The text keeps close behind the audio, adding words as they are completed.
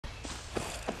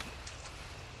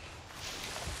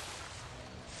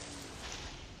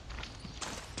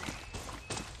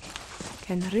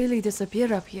can really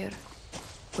disappear up here.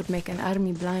 Would make an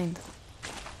army blind.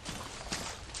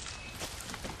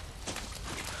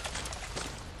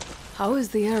 How is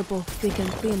the air both thick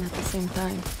and thin at the same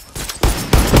time?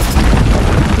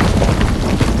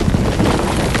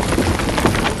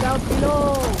 Look out below!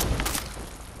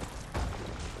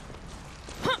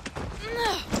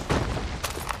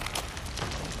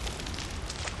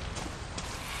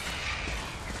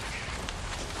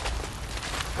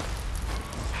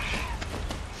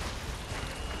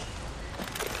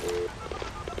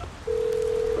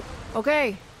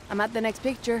 Okay, I'm at the next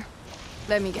picture.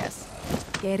 Let me guess.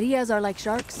 Guerrillas are like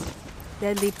sharks?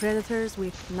 Deadly predators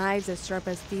with knives as sharp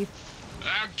as teeth?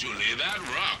 Actually, that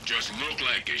rock just looked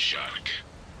like a shark.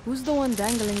 Who's the one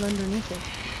dangling underneath it?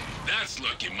 That's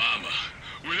Lucky Mama.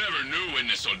 We never knew when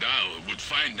the soldado would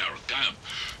find our camp,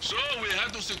 so we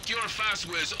had to secure fast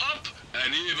ways up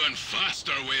and even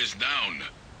faster ways down.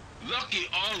 Lucky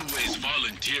always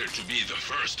volunteered to be the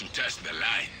first to test the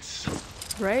lines.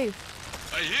 Brave.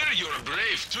 I hear you're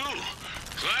brave too.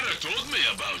 Clara told me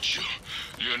about you.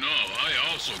 You know, I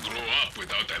also grew up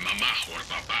without a mama or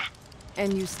papa.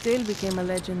 And you still became a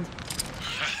legend.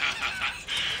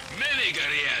 Many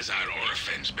guerrillas are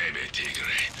orphans, baby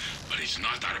tigre. But it's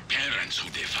not our parents who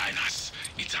define us.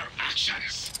 It's our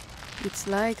actions. It's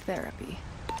like therapy.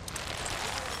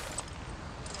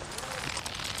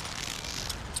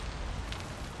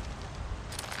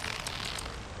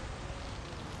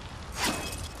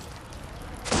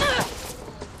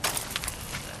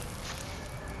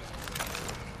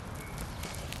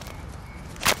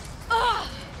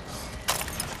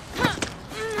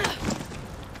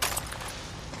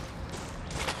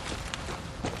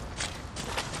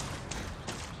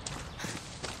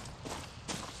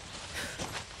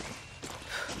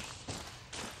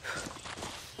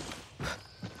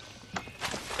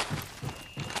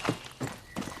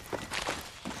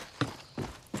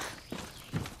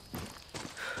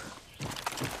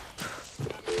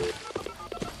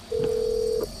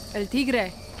 El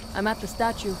Tigre. I'm at the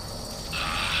statue.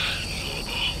 Ah,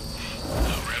 Lobo.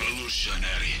 A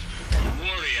revolutionary, a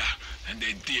warrior, and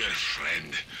a dear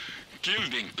friend.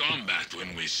 Killed in combat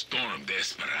when we stormed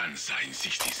Esperanza in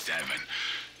 '67.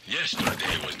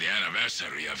 Yesterday was the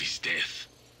anniversary of his death.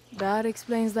 That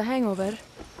explains the hangover.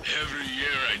 Every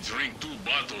year I drink 2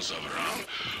 bottles of rum.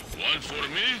 One for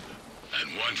me,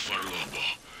 and one for Lobo.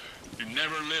 He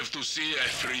never lived to see a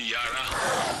free Yara.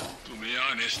 To be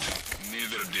honest,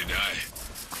 neither did I.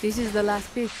 This is the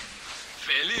last pic.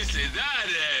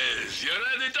 Felicidades! You're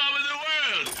at the top of the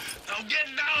world! Now get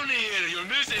down here! You're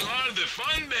missing all the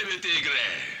fun, baby tigre!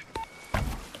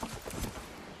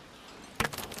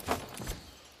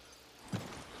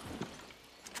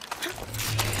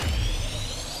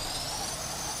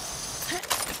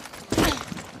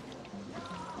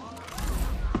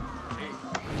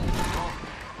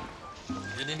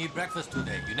 Didn't eat breakfast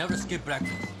today. You never skip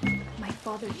breakfast. My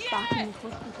father's back in the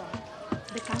hospital.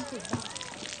 The cancer is back.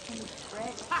 And it's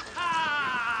spread.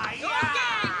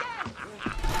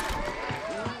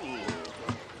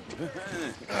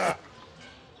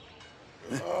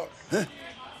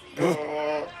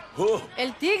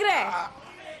 El Tigre!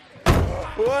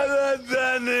 What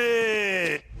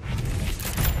Dani!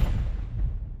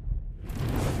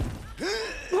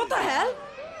 What the hell?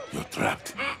 You're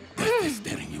trapped. Death is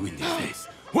staring you in the face.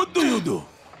 What do you do?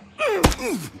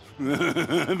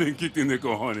 I've been kicked in the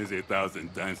cojones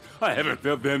 1,000 times. I haven't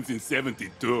felt them since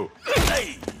 '72.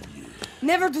 Hey!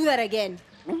 Never do that again.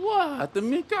 What?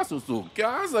 Mi caso su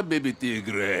casa, baby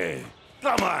tigre.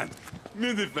 Come on,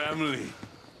 meet the family.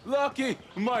 Lucky,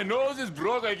 my nose is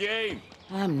broke again.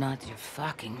 I'm not your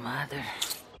fucking mother.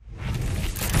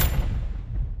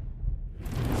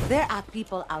 There are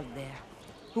people out there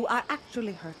who are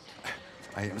actually hurt.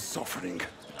 I am suffering.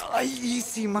 Ay,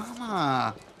 easy,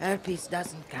 mama. Herpes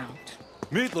doesn't count.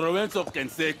 Meet Lorenzo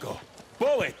Canseco,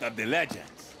 poet of the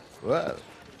legends. Well,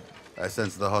 I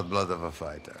sense the hot blood of a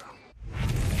fighter.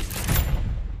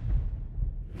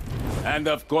 And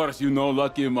of course, you know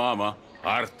Lucky Mama,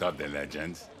 heart of the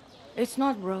legends. It's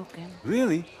not broken.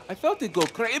 Really? I felt it go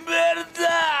crazy.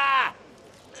 Merda!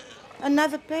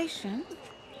 Another patient?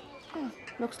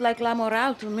 Looks like La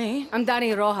Moral to me. I'm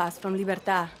Dani Rojas from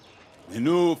Libertad. The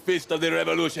new fist of the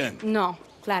revolution. No,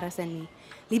 Clara sent me.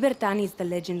 Libertad needs the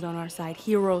legends on our side,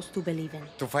 heroes to believe in.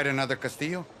 To fight another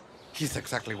Castillo? He's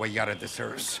exactly what Yara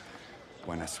deserves.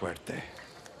 Buena suerte.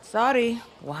 Sorry,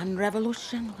 one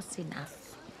revolution was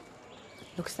enough.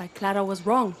 Looks like Clara was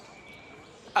wrong.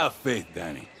 Have faith,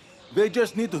 Dani. They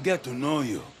just need to get to know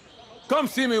you. Come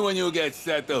see me when you get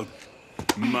settled.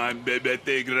 My baby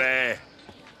tigre.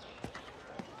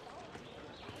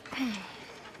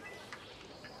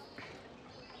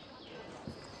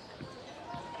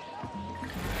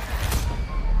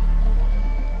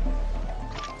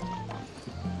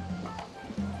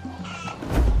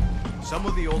 Some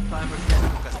of the old-timers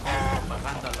Antón Castillo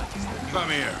propaganda like this. Come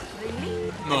here.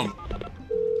 No.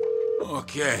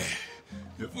 Okay.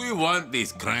 If we want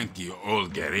these cranky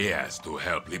old guerrillas to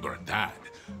help Libertad,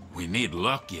 we need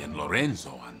Lucky and Lorenzo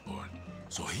on board.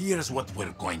 So here's what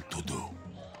we're going to do.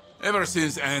 Ever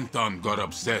since Anton got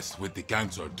obsessed with the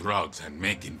cancer drugs and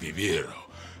making Viviro,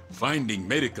 finding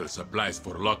medical supplies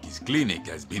for Lucky's clinic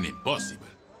has been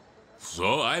impossible.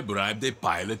 So I bribed a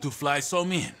pilot to fly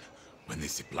some in. When the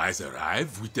supplies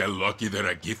arrive, we tell Lucky they're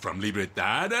a gift from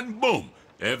Libertad, and boom!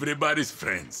 Everybody's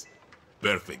friends.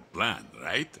 Perfect plan,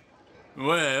 right?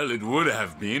 Well, it would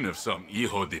have been if some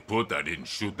hijo de puta didn't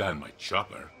shoot down my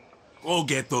chopper. Go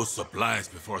get those supplies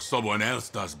before someone else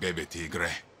does, baby tigre.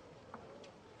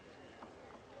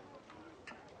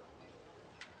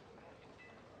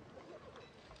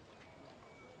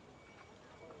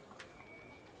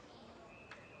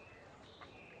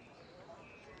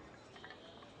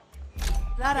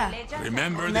 Clara,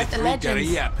 Remember the met the three legends.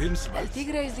 guerrilla El principals?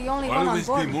 Tigre is the only one on Always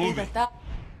be board with moving. Libertad.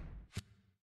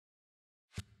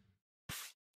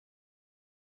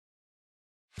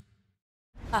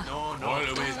 Always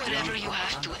Do whatever you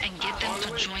have to and get them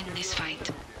to join this fight.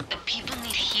 The people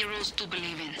need heroes to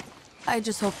believe in. I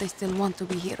just hope they still want to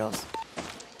be heroes.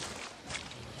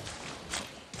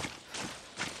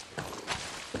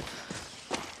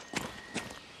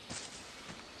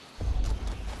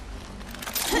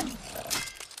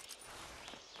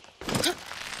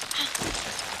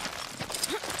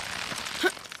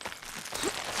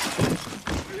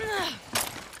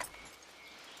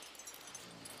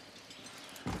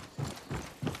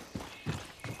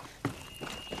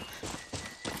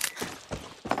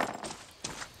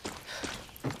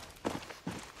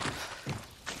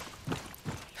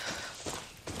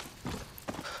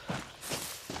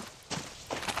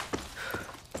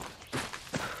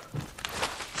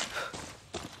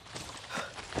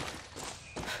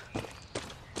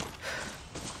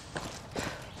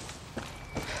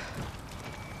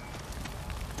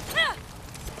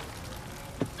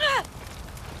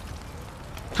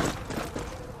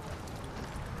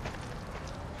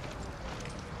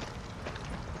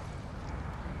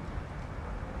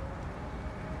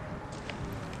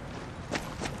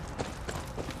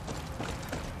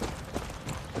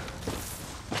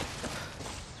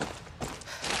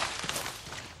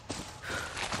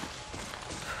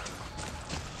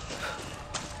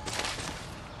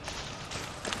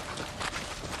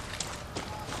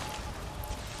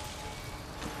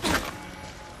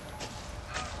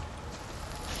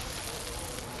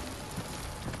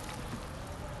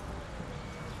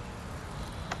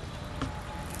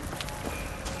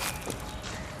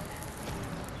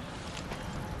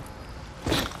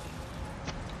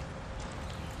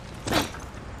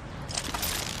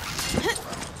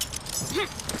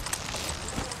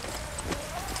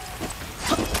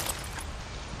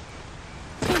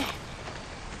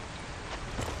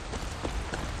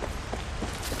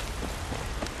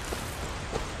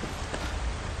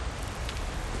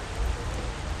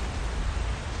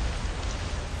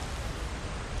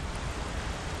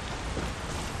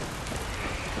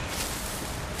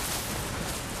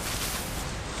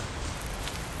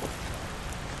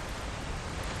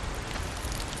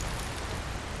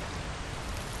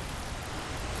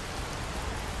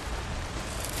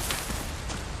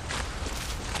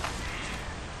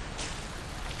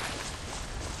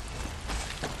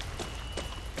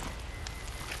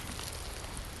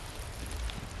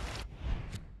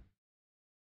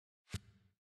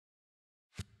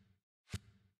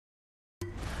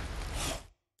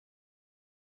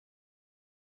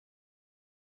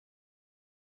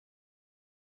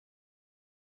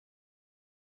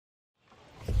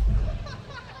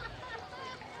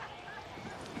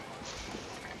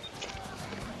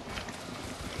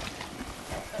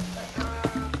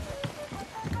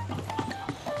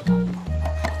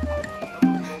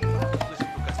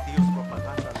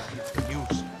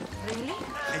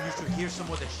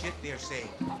 Some of the shit they're saying.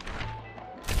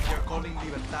 They're calling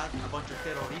Libertad a bunch of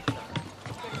terroristas.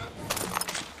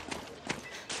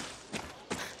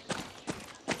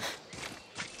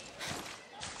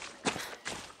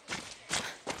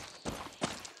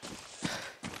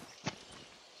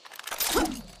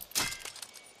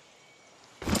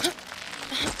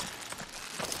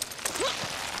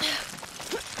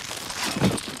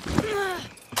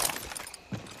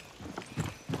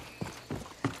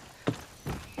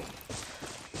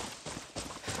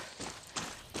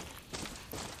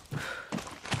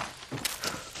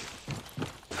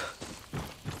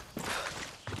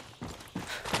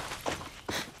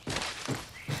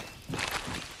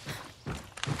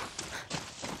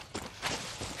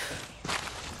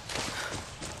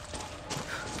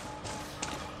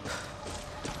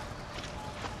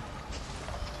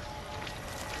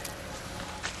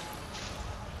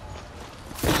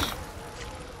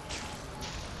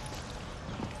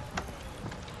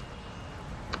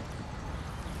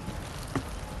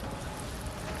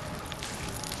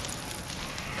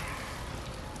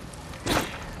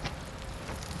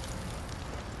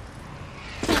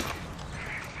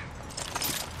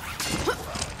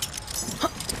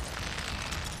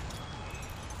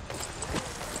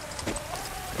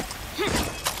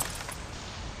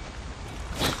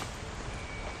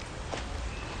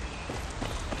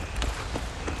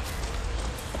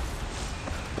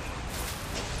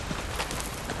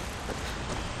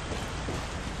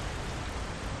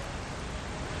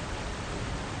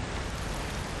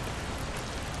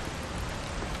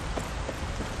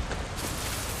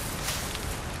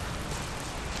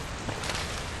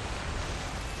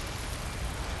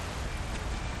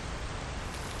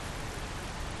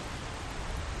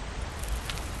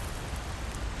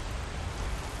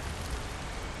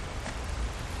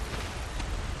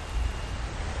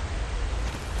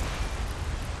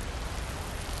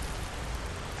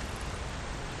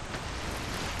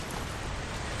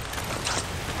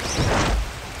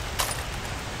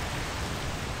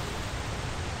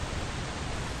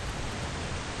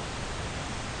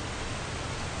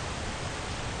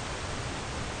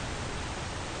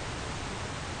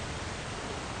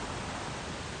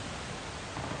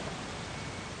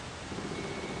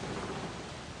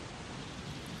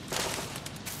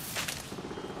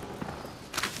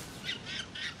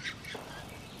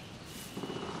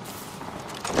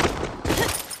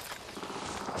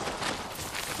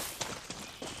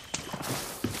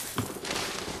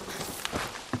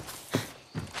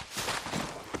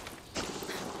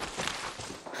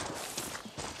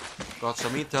 Got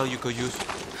some intel you could use.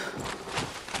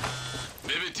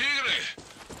 Baby Tigre,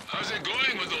 how's it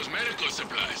going with those medical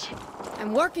supplies?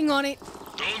 I'm working on it.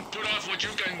 Don't put off what you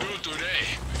can do today,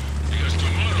 because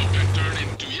tomorrow can turn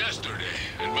into yesterday,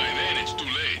 and by then it's too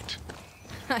late.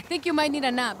 I think you might need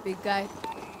a nap, big guy.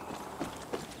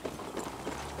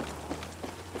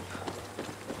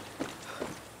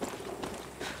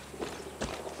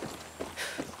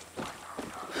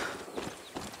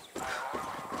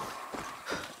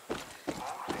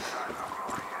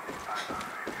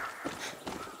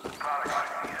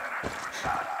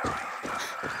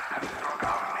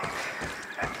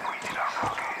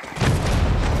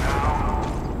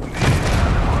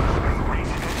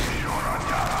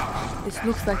 This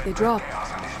looks like they dropped.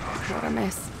 What a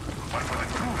mess. But for the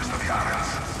truest of the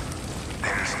islands,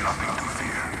 there is nothing to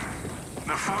fear.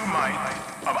 The full might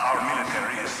of our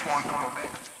military is sworn to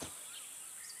protect.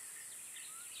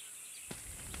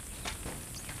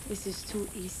 This is too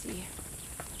easy.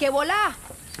 ¡Que volá!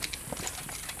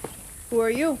 Who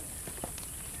are you?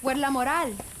 We're La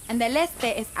Moral, and the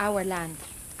Este is our land.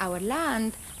 Our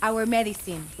land, our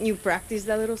medicine. You practice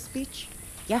that little speech?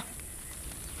 Yeah.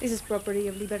 This is property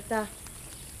of Libertad.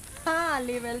 Ah,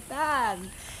 Libertad.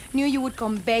 Knew you would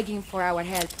come begging for our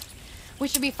help. We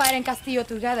should be fighting Castillo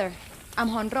together. I'm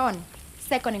Honron,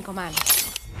 second in command.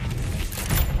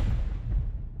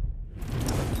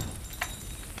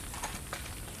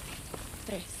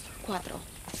 Tres, cuatro.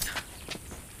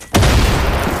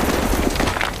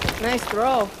 Nice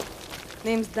throw.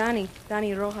 Name's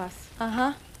Dani Rojas.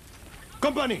 Uh-huh.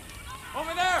 Company!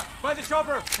 Over there! By the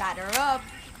chopper! Batter up.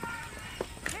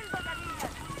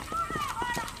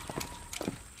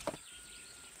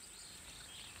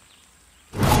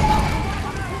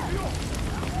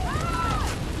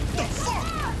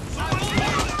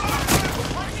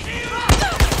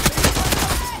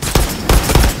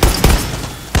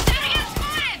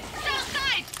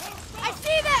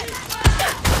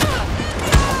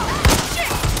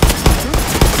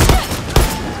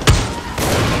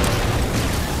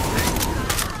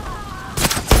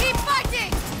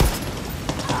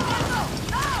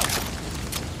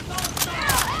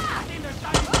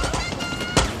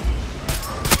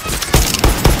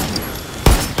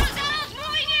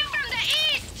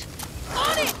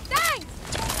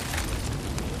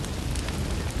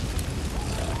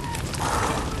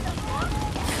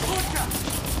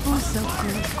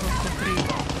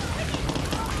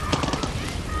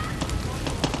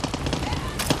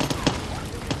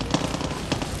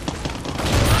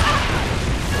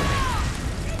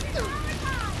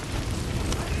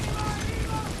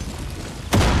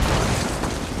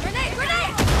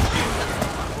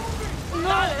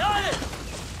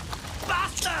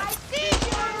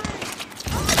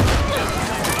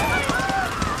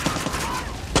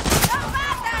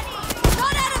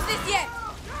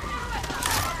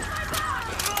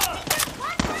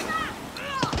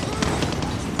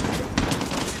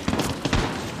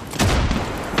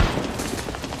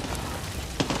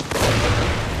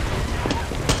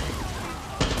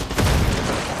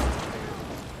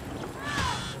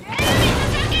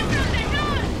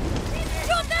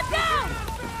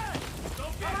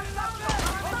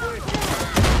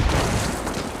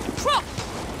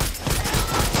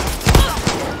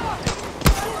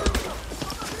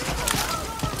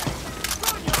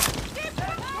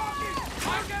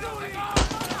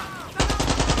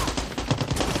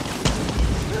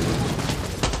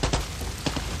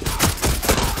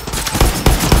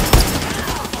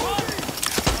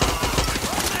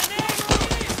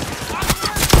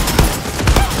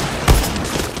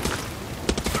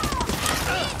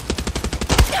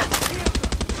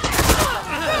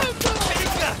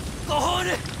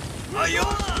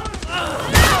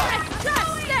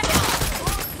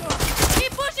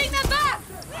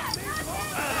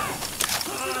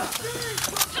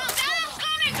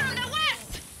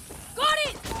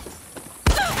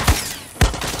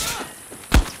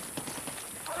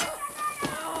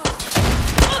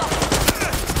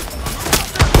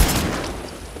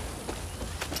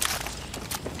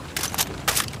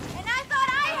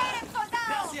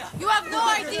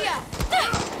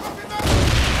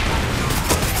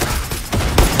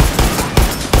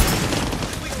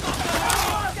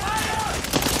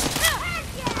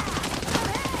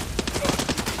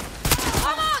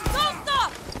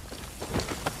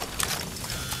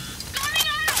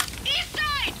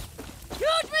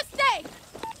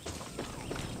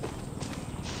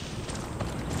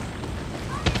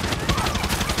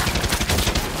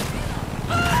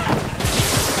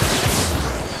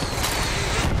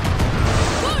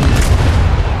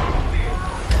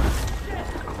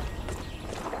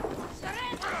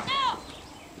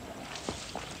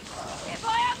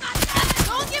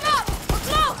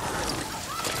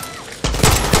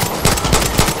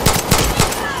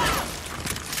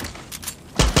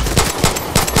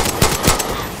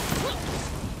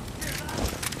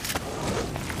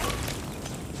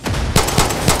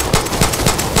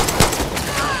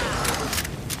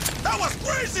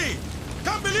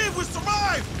 We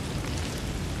survived!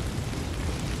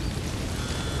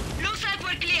 Looks like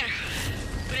we're clear.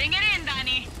 Bring it in,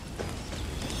 Dani.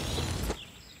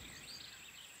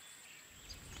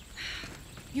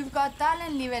 You've got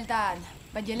talent, Libertad,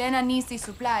 but Yelena needs these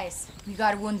supplies. We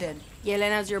got wounded.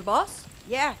 Yelena's your boss?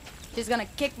 Yeah, she's gonna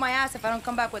kick my ass if I don't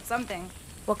come back with something.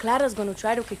 Well, Clara's gonna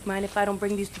try to kick mine if I don't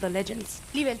bring these to the legends.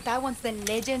 Libertad wants the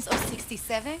legends of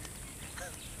 67?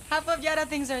 Half of Yara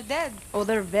thinks are dead. Oh,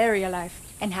 they're very alive.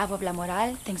 And half of La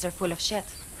Moral thinks they're full of shit.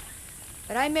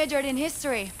 But I majored in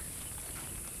history.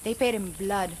 They paid in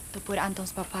blood to put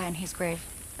Anton's papa in his grave.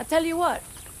 I tell you what,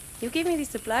 you give me these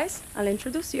supplies, I'll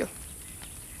introduce you.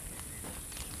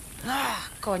 Ah,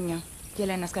 coño.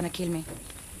 Yelena's gonna kill me.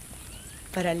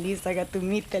 But at least I got to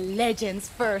meet the legends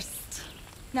first.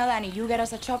 Now, Dani, you get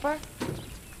us a chopper.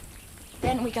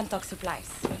 Then we can talk supplies.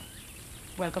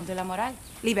 Welcome to La Moral.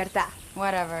 Libertad.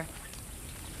 Whatever.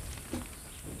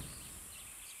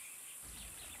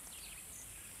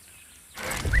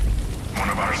 One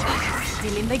of our soldiers.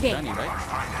 Still in the game. Dani, right?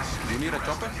 You need a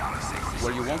chopper?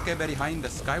 Well, you won't get very high in the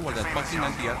sky while that fucking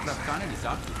anti-aircraft cannon is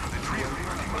active.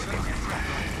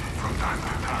 From time to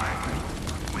time,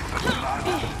 with the blood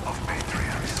of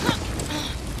patriots.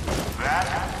 That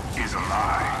is a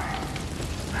lie.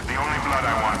 The only blood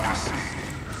I want to see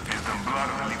is the blood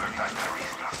of the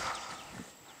libertarianistas.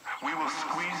 We will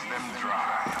squeeze them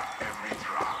dry, every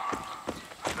drop.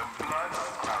 The blood of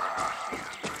Clara Garcia's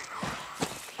traitors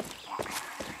will be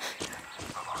the seed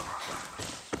of our brothers.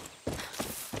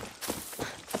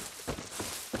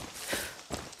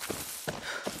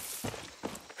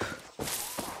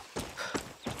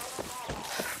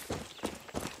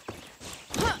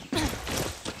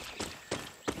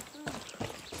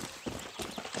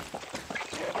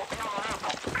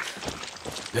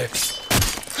 Lex.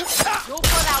 ¡Tú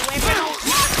por la hueva!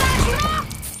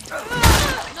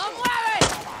 ¡No mueves!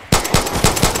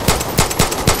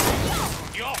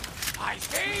 Yo, I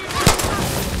see.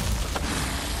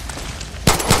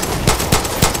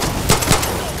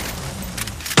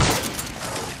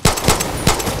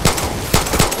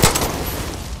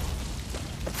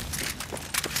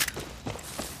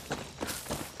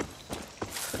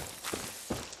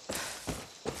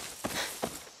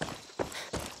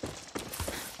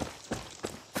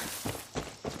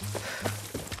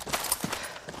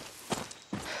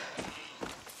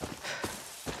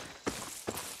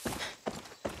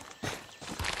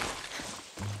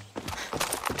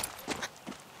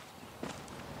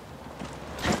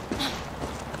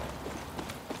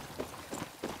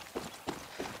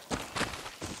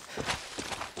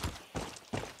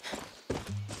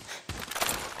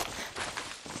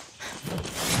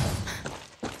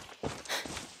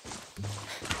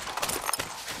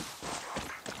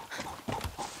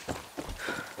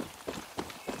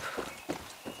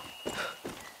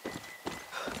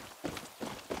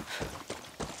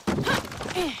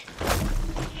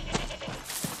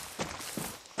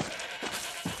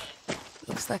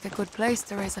 Looks like a good place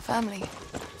to raise a family.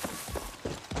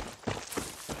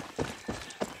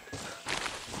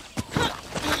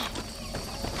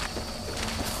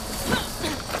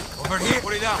 Over here!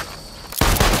 Put it down!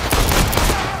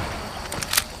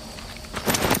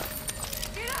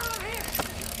 Get out of here!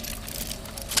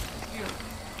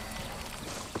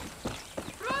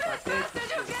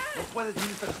 No puedes ni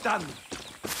intentando.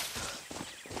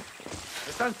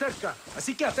 Están cerca,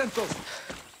 así que atentos.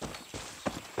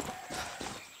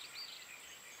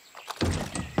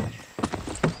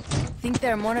 Think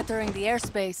they're monitoring the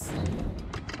airspace.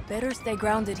 Better stay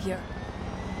grounded here.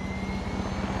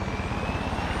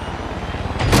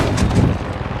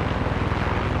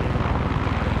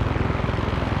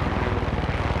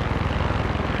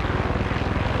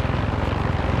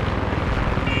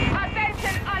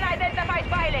 Attention unidentified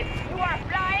pilots! You are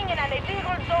flying in an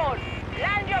illegal zone.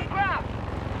 Land your craft!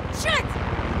 Shit!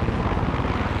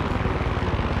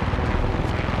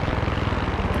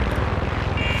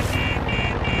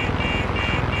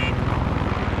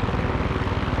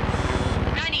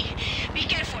 Dani, be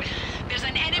careful. There's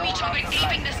an enemy chopper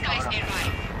clipping the skies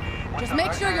nearby. Just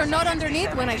make sure you're not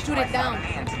underneath when I shoot it down.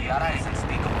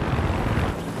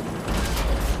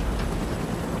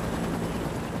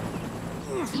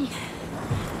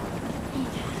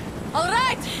 All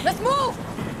right, let's move!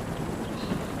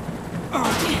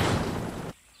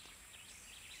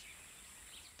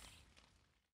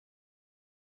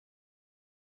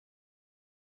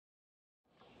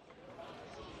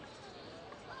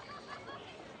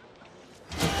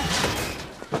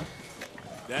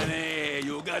 Dani,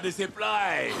 you got the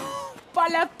supplies. ¡Pa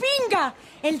la pinga!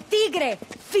 El tigre!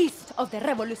 Feast of the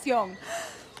Revolution.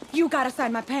 You gotta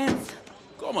sign my pants.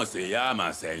 ¿Cómo se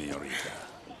llama, señorita?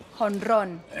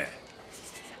 Honron.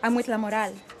 I'm with La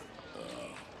Moral.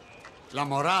 La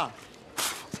Moral.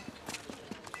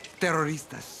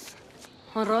 Terroristas.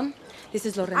 Honron, this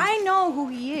is Lorenzo. I know who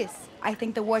he is. I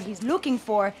think the word he's looking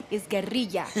for is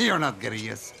guerrilla. You're not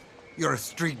guerrillas. You're a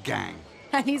street gang.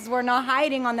 At least we're not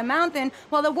hiding on the mountain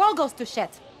while the world goes to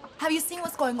shit. Have you seen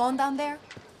what's going on down there?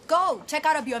 Go, check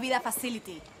out a Biovida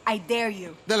facility. I dare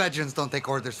you. The legends don't take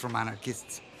orders from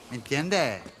anarchists.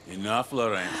 ¿Entiende? Enough,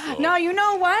 Lorenzo. No, you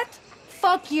know what?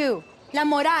 Fuck you. La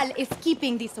Moral is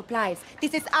keeping these supplies.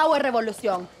 This is our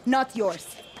revolution, not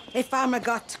yours. A farmer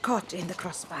got caught in the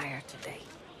crossfire today.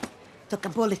 Took a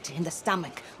bullet in the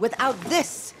stomach. Without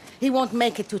this, he won't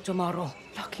make it to tomorrow.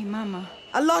 Lucky mama.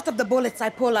 A lot of the bullets I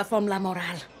pull are from La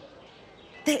Moral.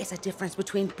 There is a difference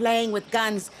between playing with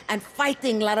guns and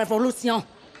fighting la revolución.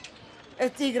 El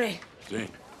tigre. Sí.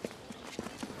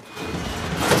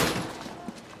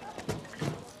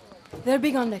 They're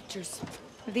big on lectures.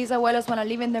 If these abuelos want to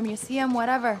live in the museum,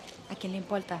 whatever, ¿a quién le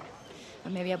importa? Or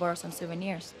maybe I borrow some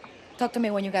souvenirs. Talk to me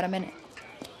when you got a minute.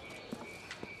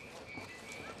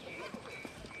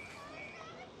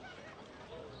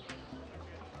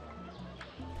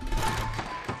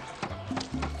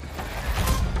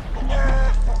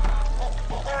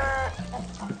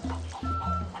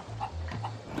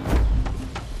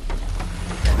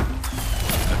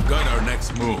 I've got our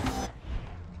next move.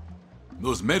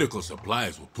 Those medical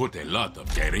supplies will put a lot of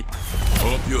carry.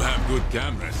 Hope you have good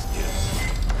camera skills.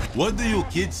 What do you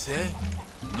kids say?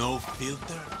 No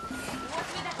filter?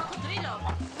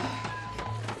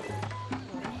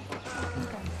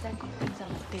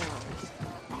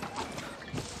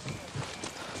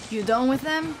 You done with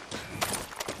them?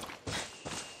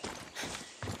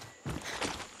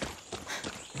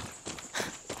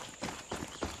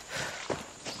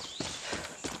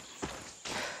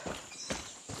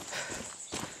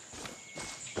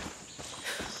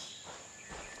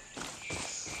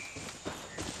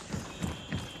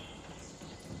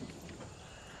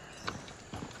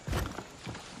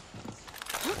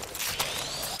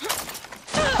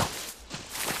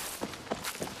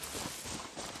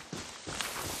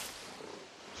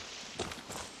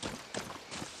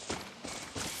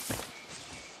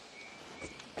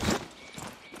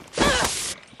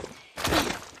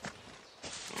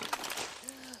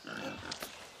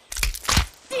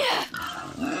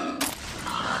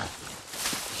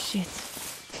 Shit.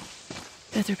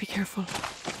 Better be careful.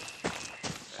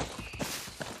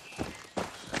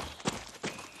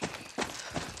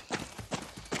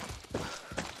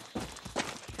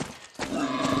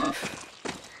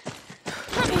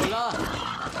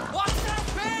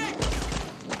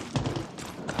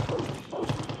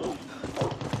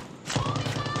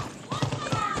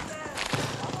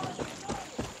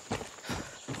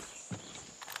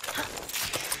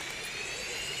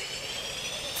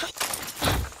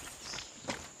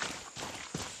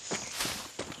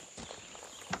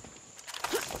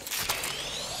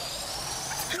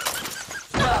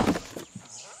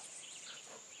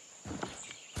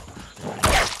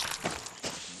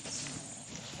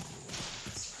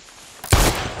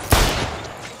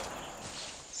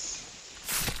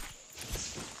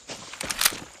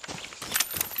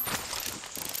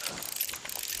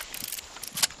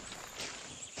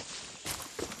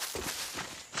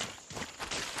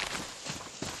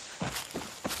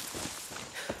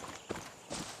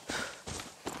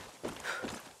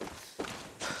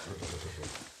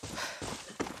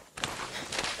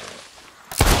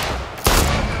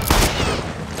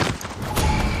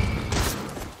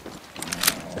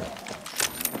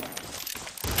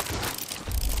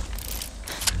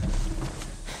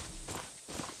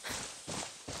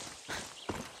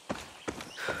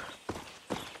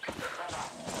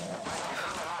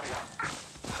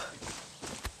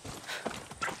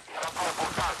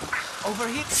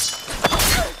 Overheat?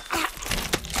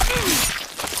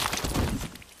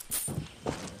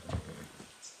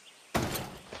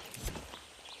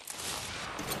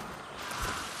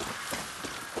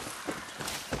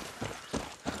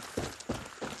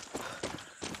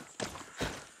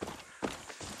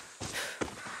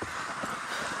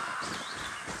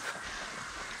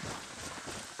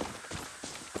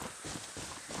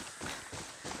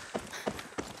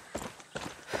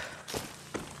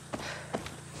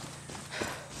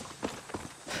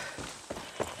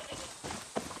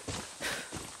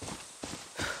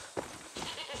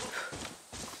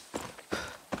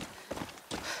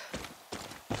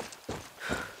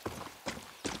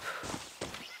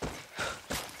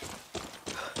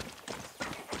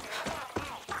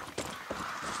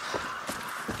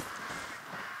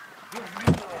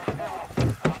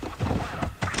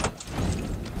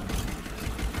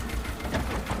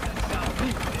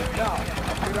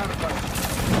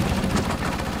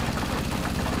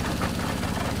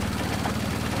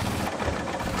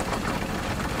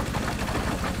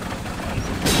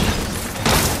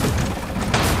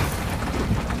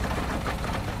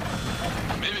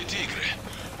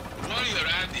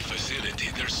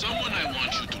 There's someone I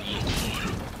want you to look for.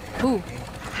 Who?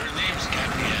 Her name's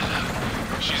Gabriella.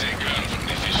 She's a girl from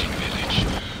the fishing village.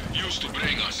 Used to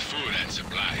bring us food and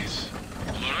supplies.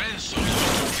 Lorenzo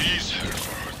used to tease her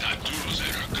for her tattoos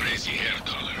and her crazy hair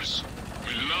colors.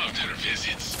 We loved her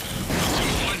visits.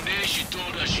 Until one day she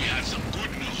told us she had some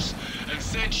good news and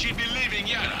said she'd be leaving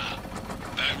Yara.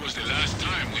 That was the last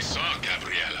time we saw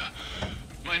Gabriella.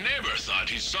 My neighbor thought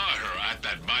he saw her at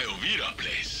that Biovita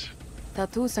place.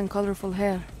 Tattoos and colorful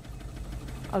hair.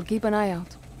 I'll keep an eye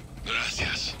out.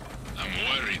 Gracias. I'm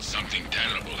worried something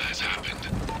terrible has happened.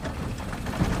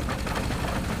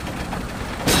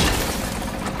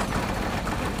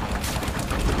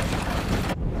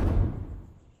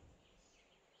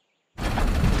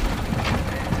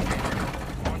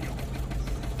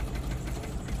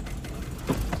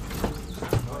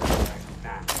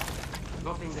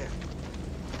 Nothing there.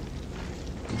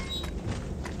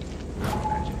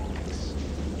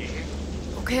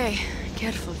 Okay,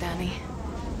 careful, Danny.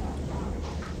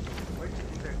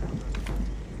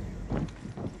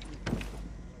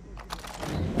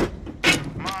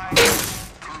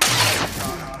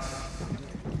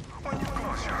 When you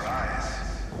close your eyes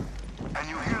and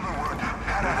you hear the word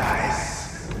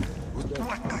paradise,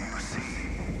 what do you see?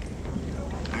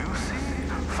 Do you see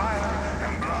fire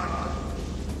and blood?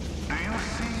 Do you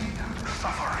see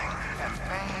suffering and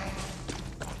pain?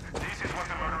 This is what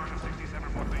the murderers of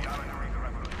 67 put the Yara during the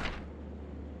revolution.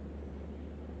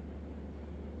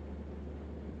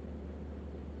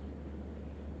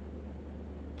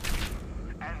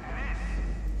 And this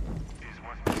is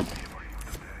what we see for you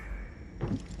today.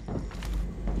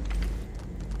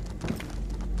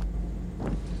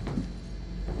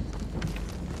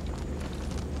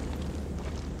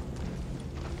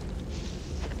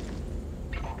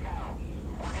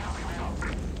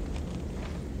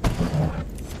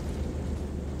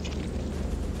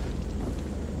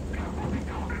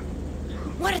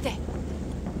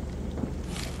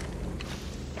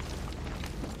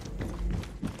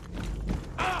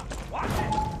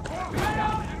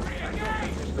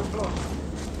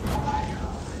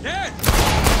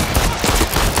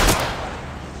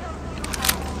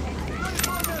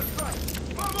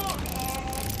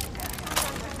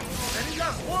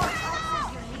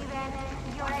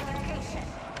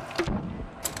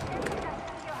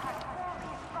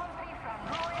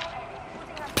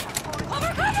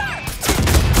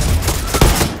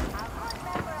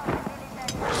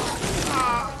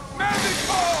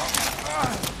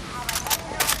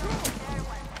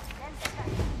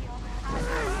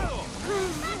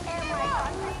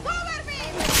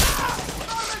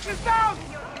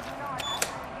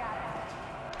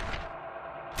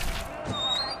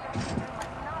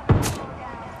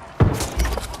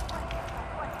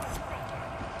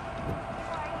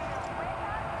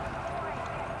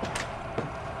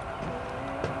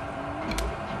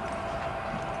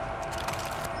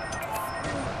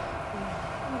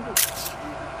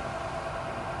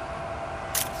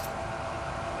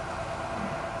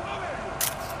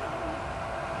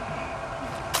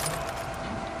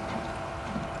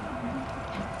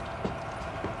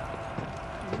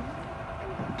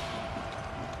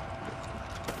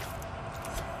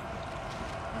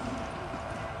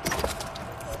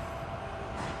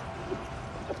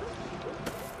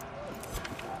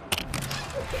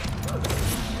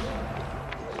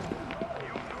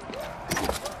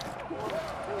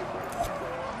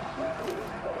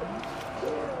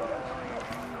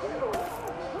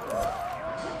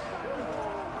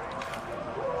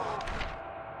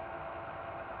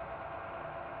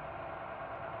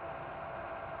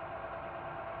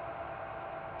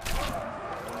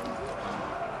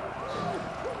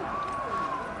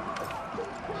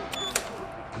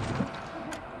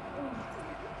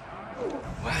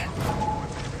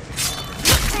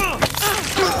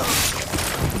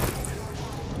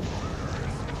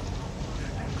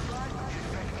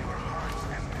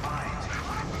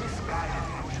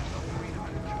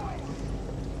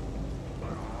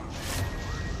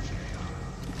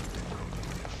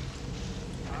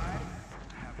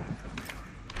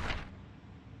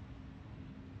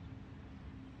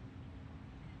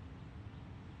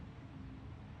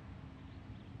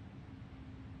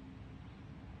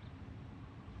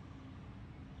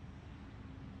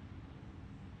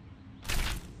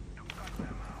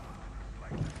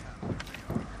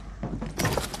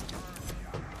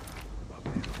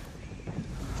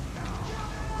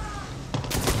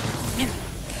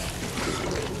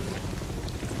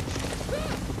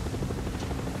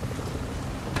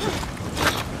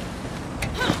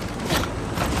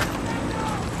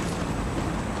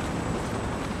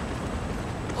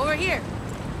 Over here.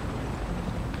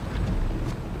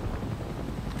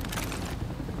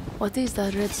 What is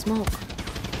that red smoke?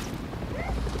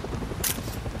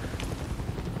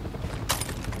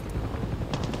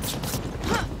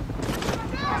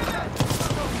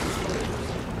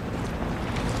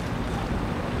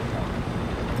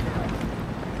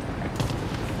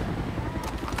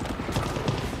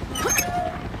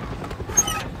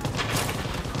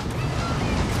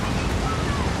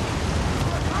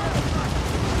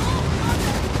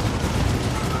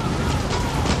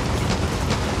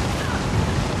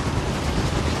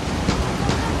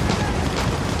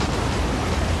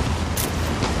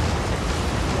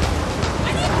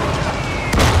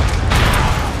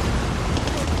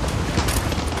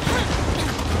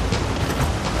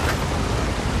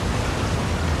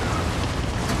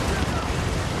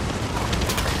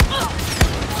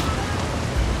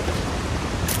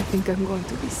 I think I'm going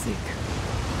to be sick.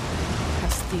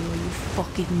 Castillo, you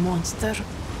fucking monster.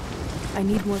 I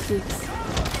need more fix.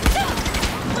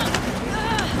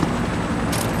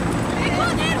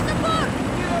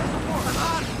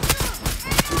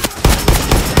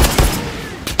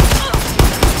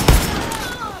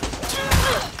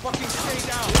 Fucking stay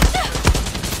down!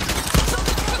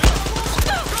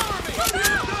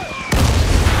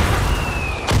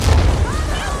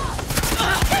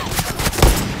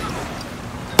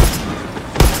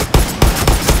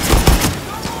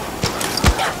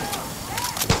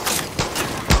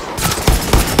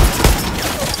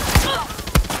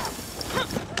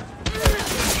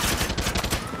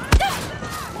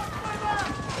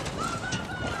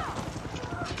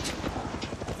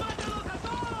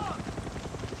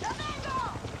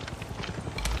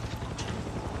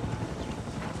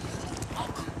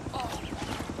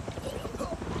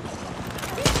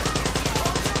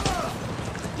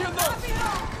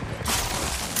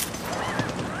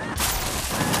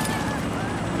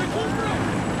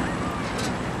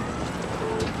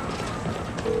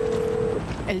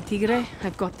 El Tigre,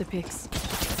 I've got the pics.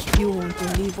 You won't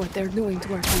believe what they're doing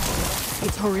to our people.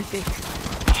 It's horrific.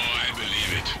 Oh, I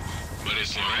believe it. But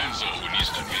it's Lorenzo who needs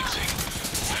convincing.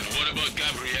 And what about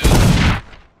Gabrielle?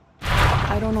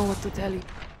 I don't know what to tell you.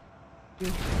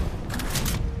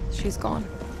 She's gone.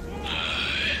 I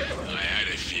had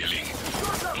a feeling.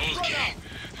 Okay,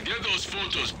 get those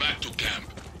photos back to camp.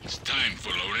 It's time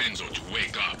for Lorenzo to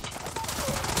wake up.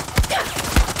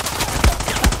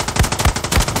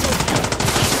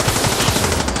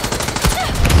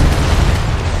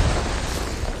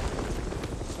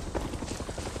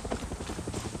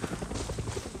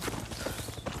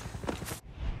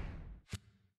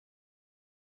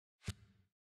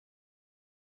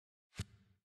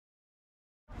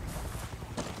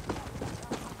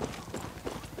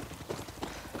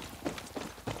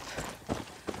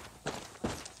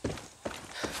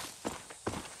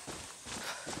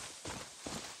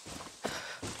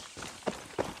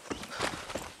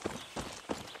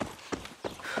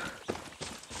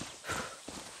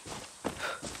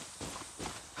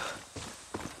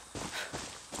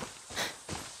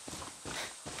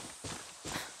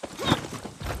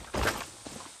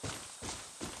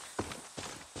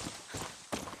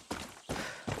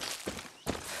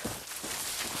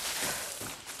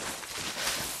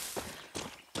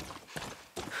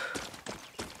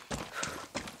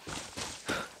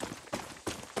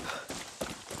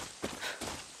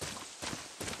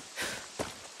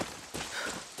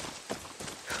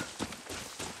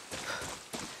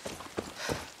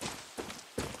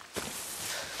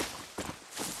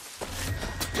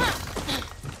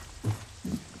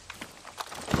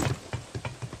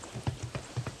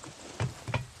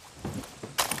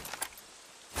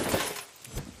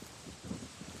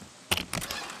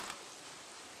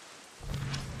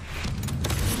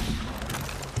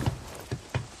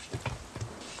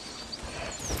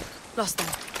 Lost them.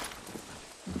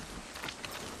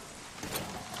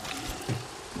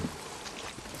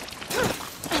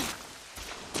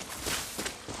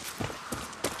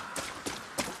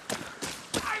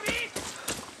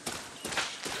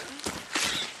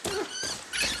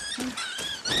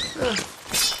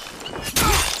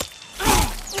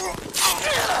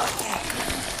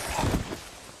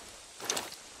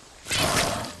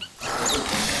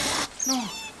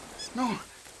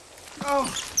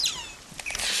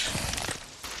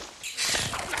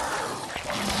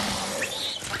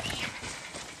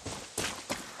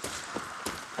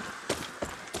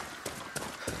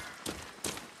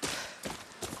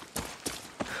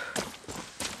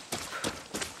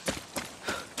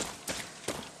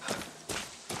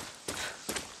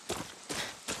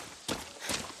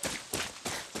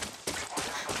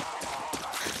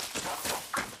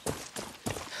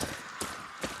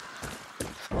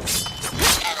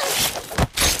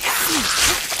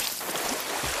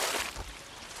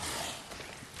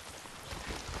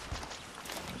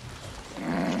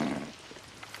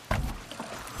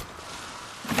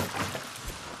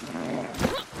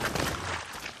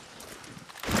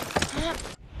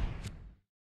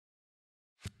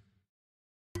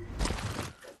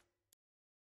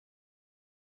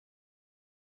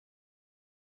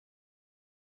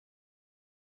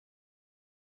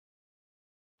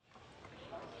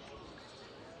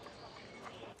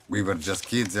 We were just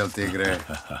kids, El Tigre.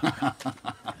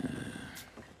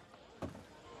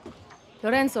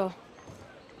 Lorenzo,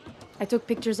 I took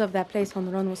pictures of that place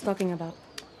Honron was talking about.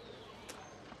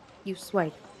 You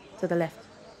swipe to the left.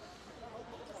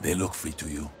 They look free to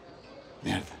you.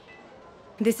 Mierda.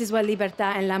 This is what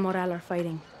Libertad and La Moral are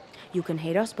fighting. You can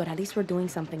hate us, but at least we're doing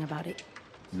something about it.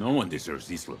 No one deserves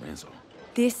this, Lorenzo.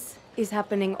 This is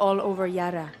happening all over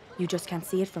Yara. You just can't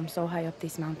see it from so high up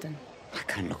this mountain. I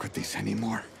can't look at this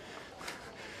anymore.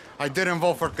 I didn't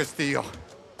vote for Castillo.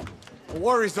 The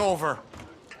war is over.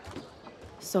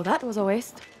 So that was a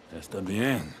waste. Está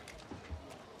bien.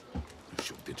 You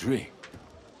shook the tree.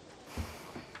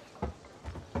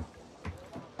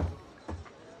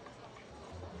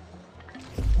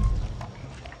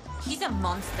 He's a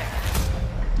monster.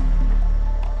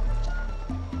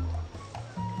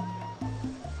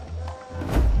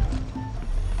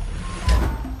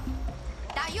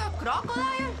 That your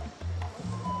crocodile?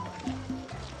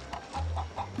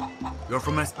 You're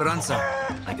from Esperanza.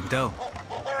 I can tell.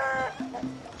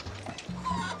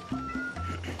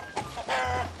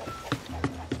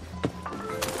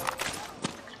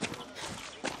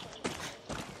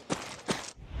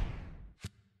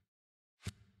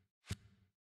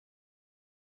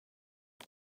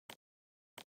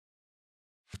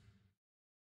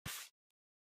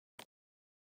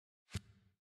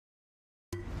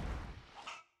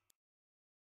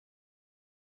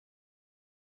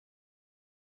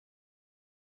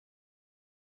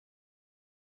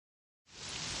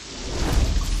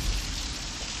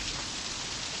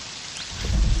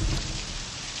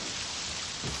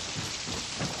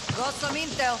 Got some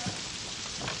intel.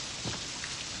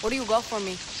 What do you got for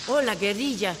me? Hola,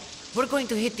 guerrilla. We're going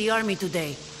to hit the army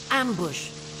today. Ambush.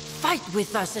 Fight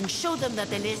with us and show them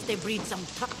that El Este breeds some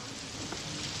tough.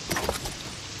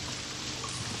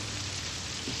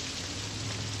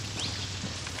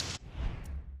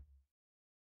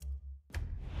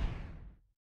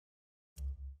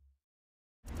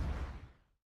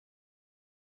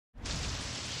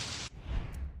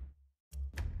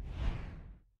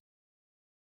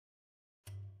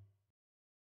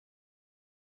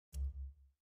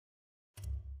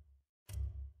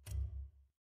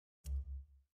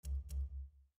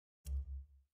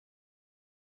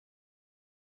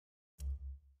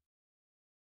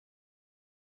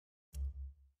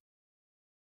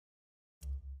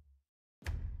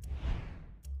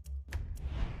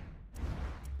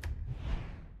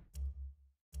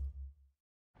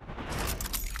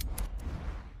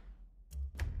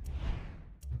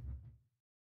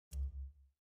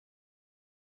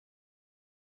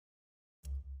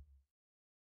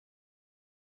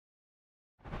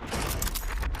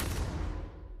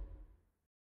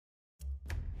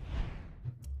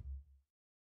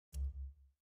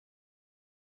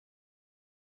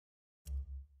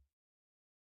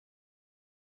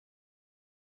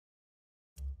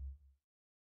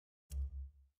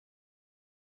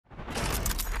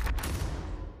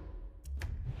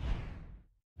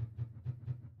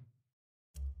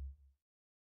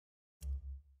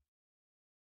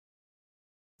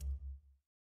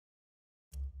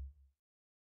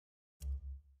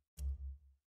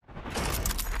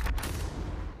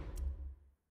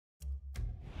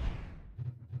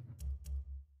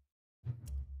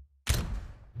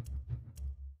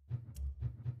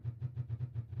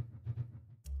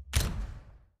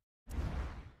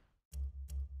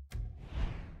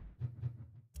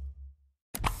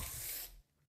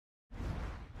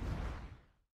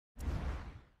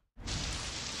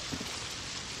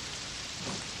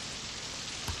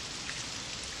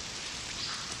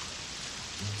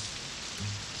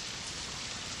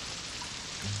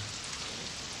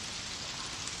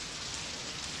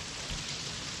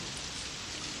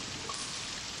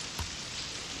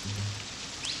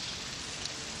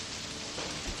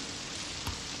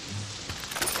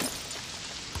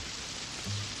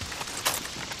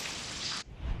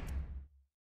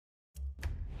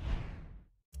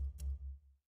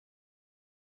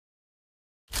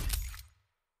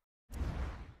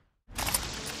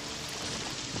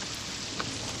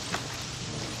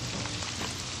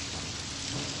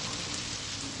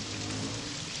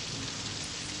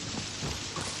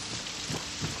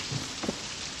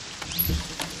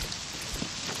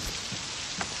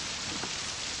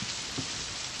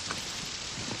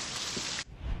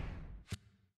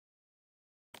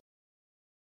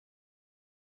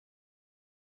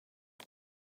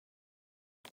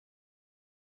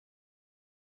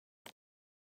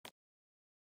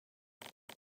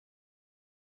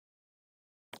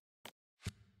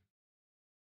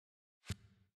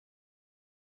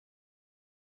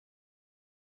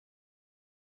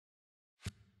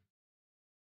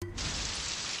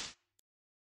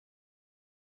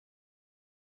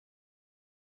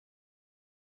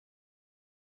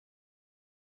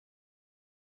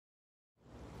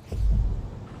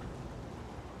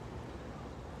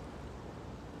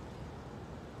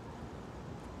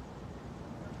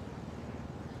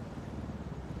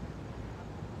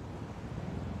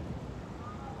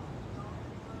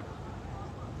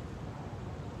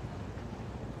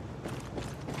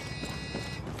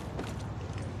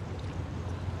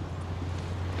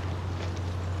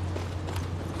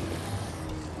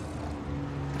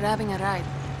 grabbing a ride.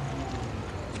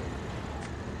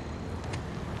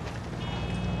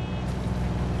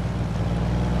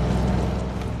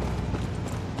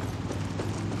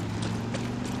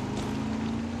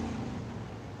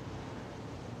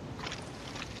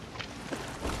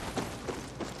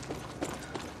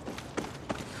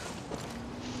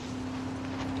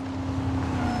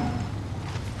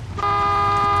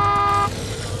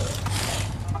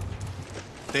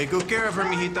 Take good care of her,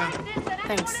 mijita.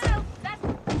 Thanks.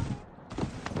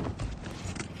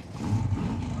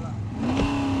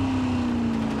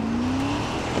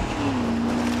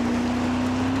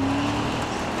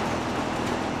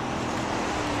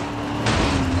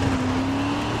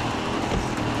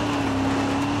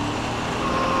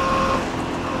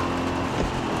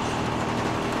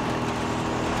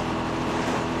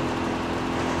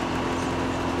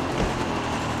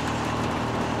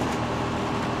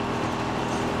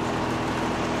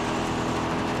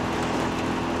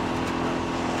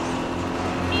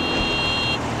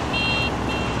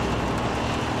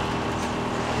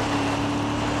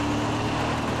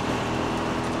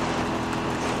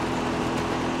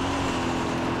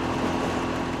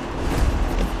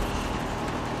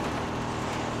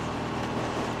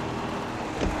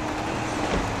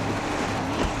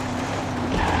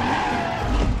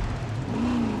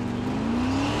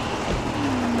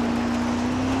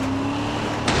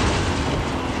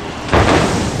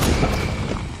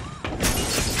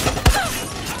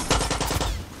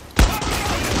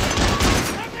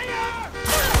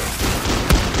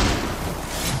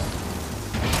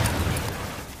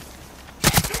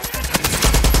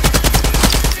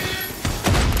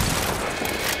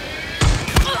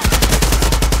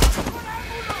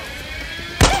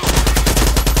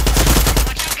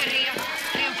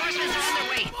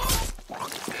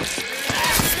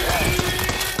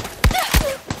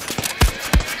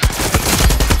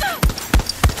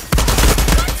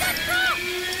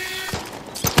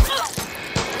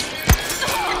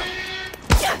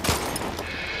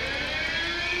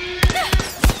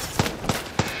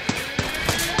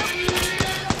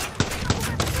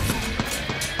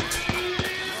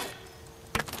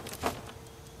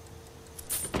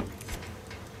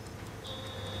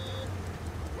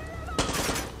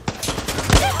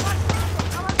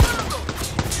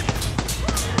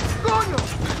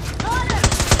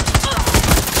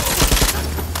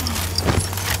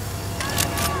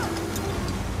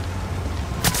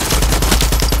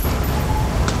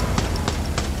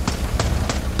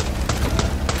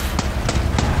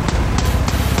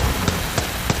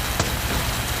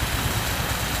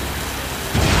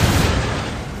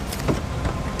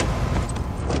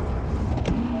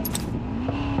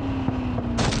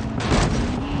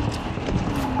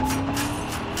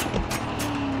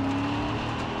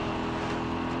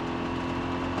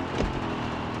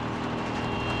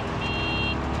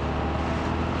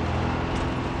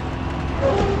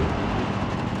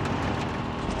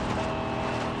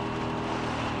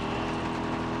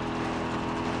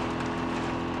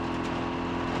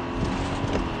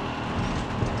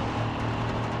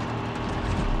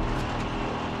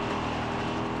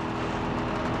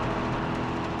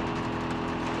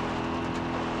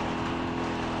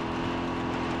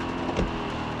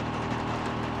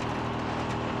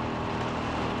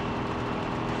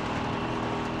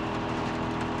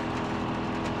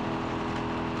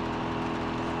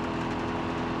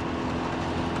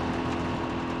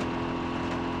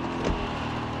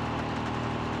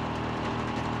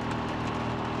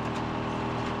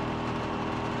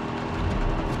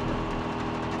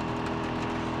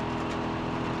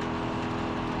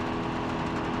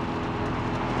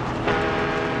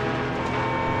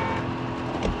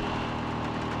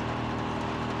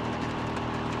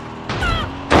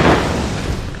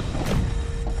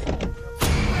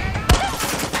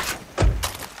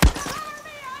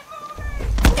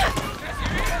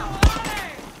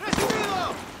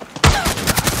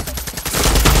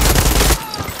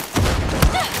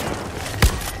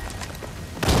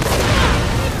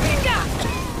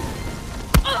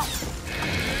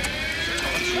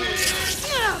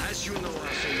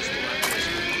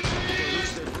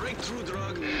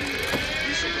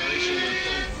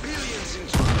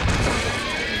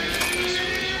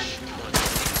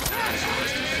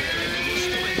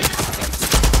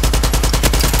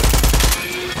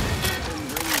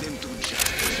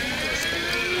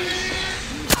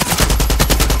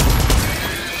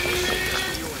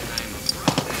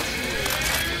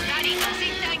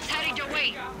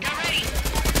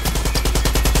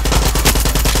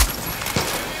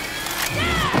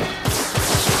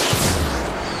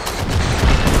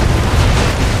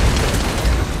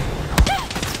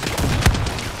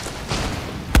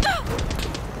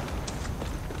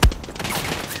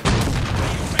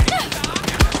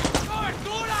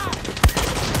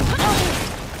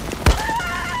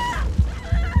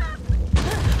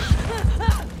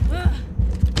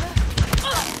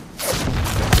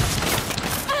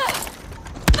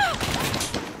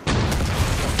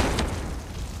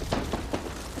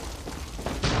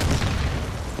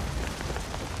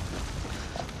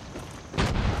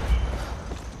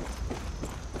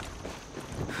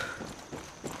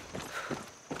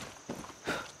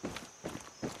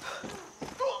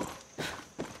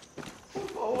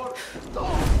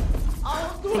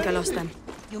 Think I lost them.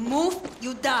 You move,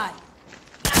 you die.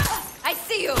 I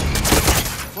see you!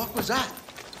 What was that?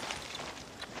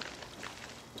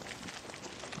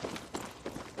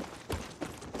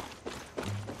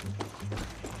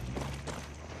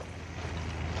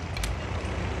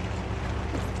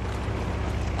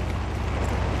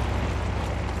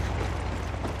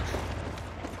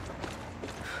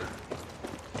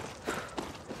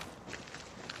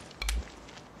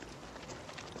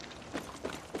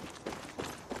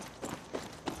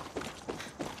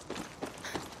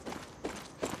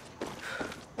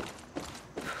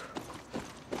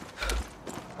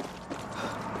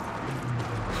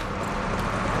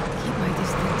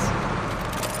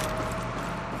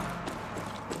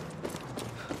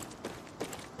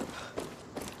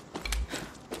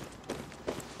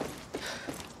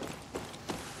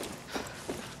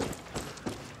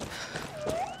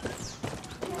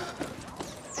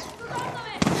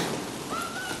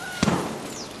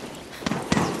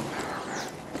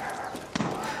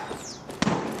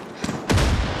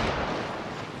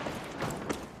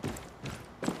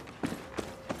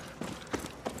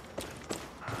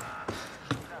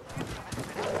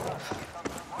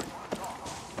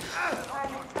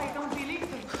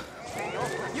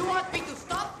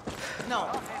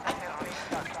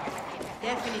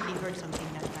 Definitely heard something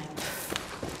that time.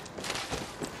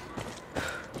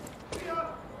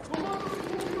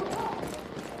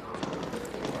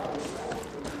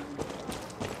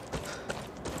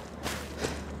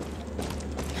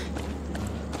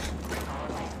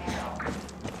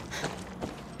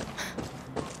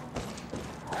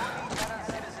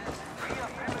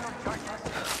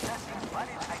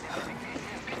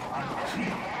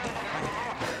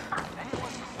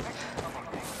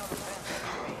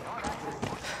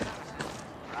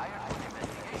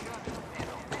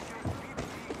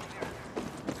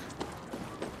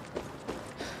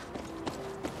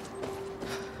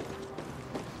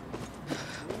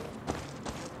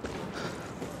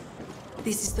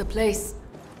 This is the place.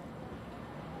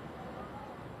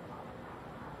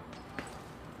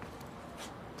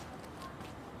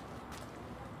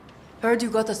 Heard you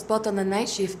got a spot on the night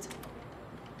shift.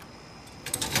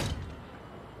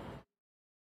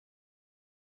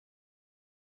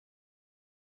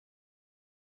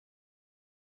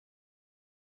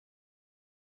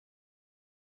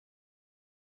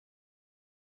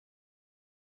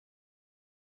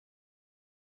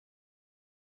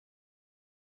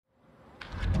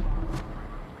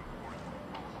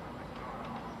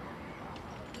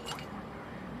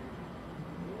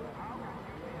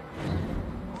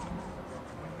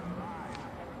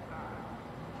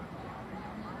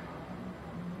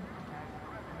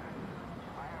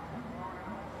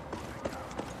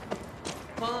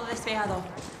 Todo despejado.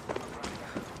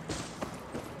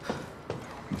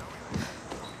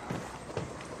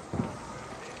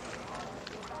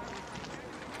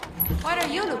 What are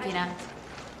you looking at?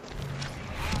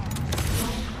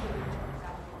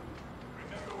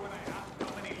 Remember when I asked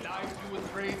how many lives you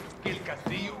would raise to kill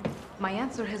Castillo? My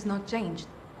answer has not changed.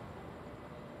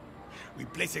 We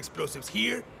place explosives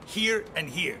here, here, and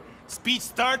here. Speech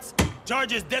starts,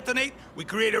 charges detonate, we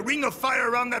create a ring of fire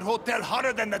around that hotel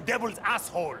hotter than the devil's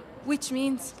asshole. Which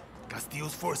means?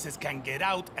 Castillo's forces can get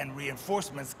out and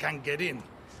reinforcements can get in.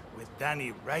 With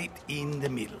Dani right in the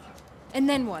middle. And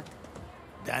then what?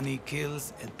 Dani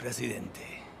kills El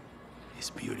Presidente. It's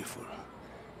beautiful.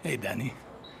 Hey, Dani.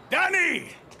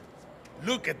 Dani!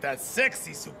 Look at that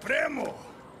sexy Supremo!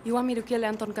 You want me to kill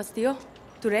Antón Castillo?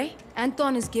 Today?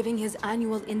 Anton is giving his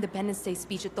annual Independence Day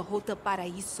speech at the Hotel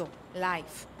Paraíso,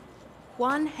 live.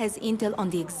 Juan has intel on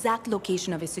the exact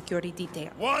location of his security detail.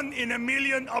 1 in a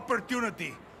million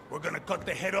opportunity. We're gonna cut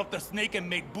the head off the snake and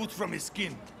make boots from his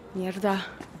skin. Mierda.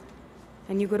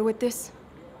 And you good with this?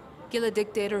 Kill a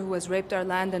dictator who has raped our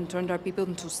land and turned our people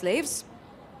into slaves?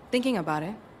 Thinking about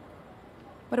it.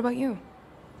 What about you?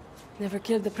 Never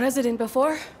killed the president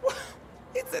before?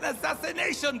 It's an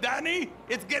assassination, Dani!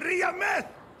 It's guerrilla meth!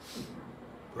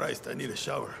 Christ, I need a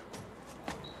shower.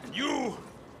 And you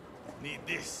need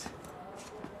this.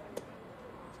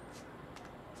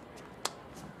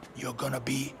 You're gonna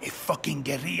be a fucking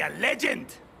guerrilla legend!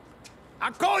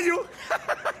 I call you!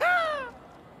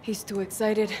 He's too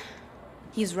excited.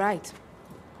 He's right.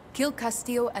 Kill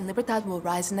Castillo and Libertad will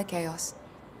rise in the chaos.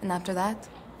 And after that,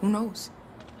 who knows?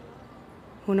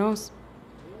 Who knows?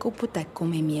 Go put that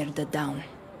come mierda down.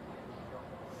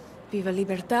 Viva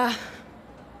Libertad.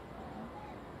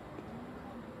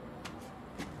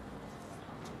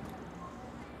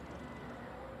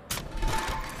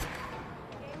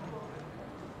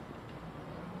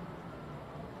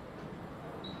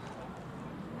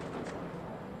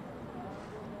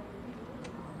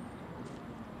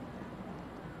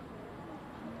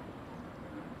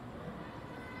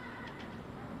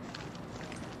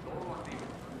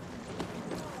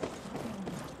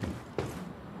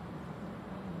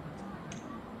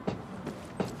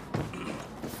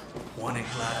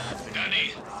 Dani,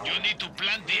 you need to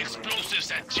plant the explosives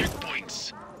at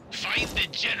checkpoints. Find the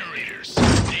generators.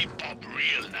 They pop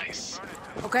real nice.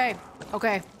 Okay.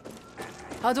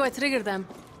 How do I trigger them?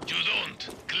 You don't.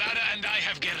 Clara and I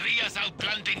have guerrillas out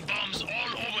planting bombs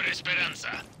all over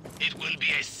Esperanza. It will be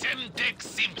a Semtex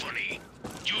symphony.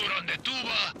 You're on the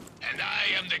tuba, and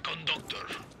I am the conductor.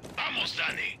 Vamos,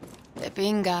 Dani. De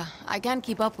pinga. I can't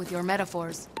keep up with your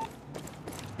metaphors.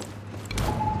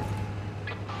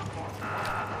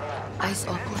 Eyes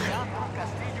open.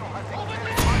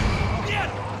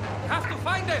 Have to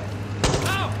find them!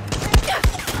 Now!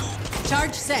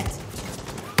 Charge set.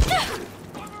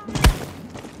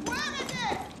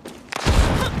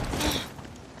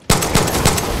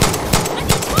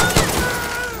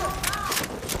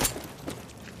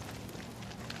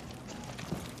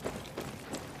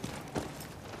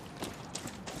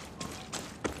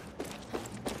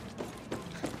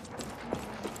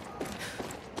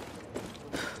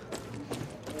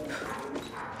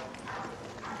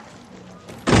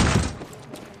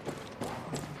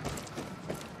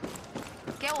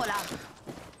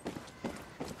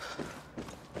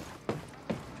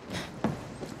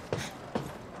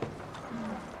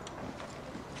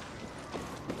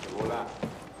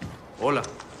 Hola.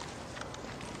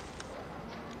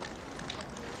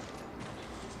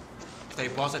 Stay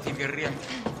positive, guerrilla.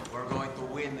 We're going to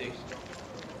win this.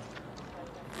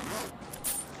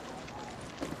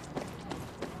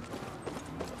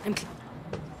 I'm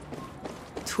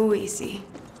too easy.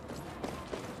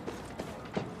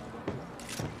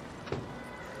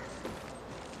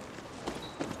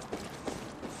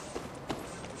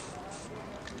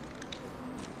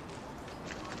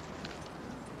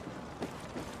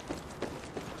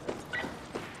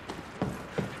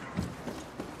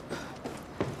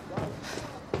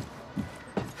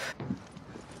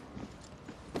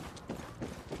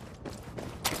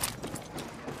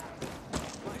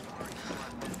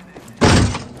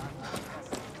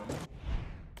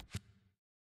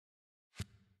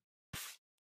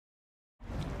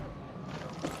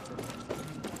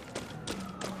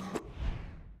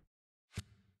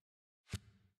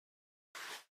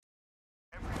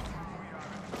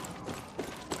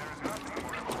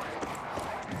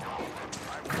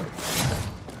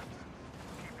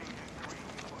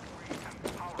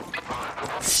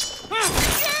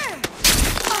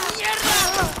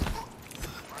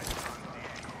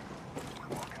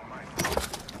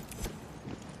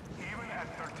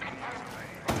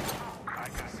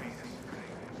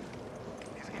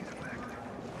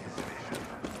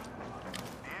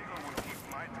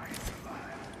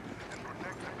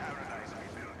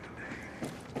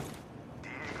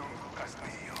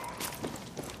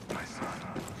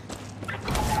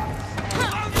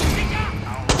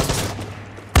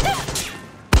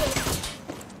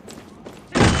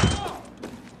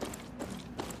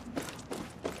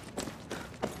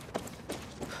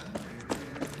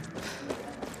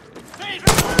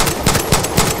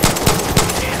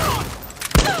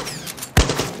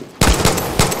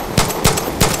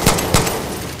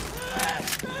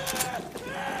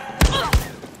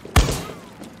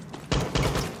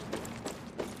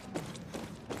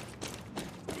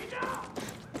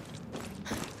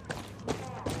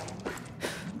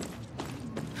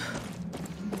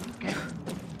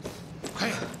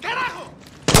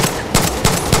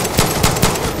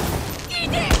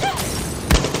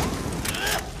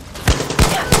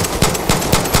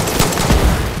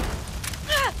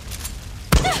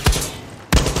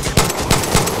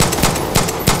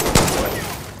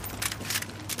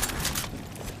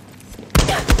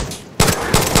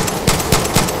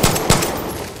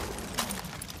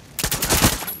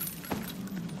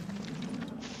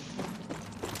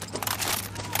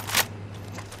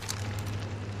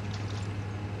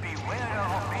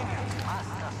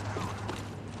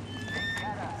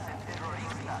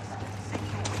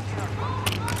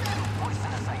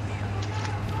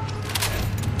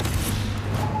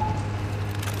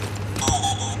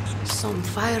 Some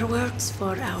fireworks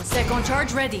for our second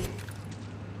charge ready.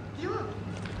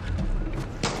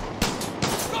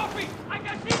 Copy! I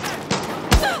can see them!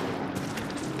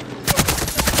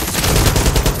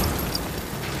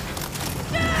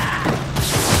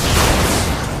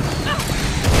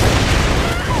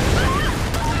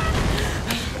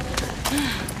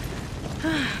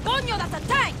 Coño, that's a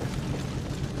tank!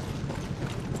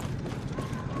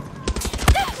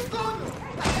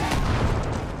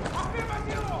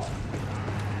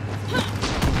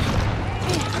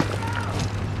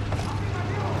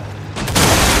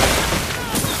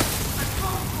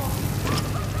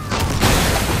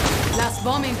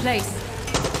 Bomb in place.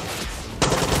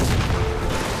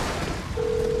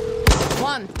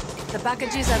 1. The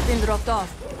packages have been dropped off.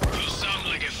 You sound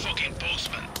like a fucking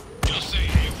postman. Just say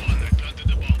A1, I planted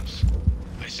the bombs.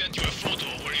 I sent you a photo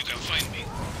of where you can find me.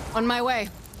 On my way.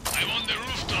 I'm on the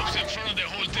rooftops in front of the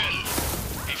hotel.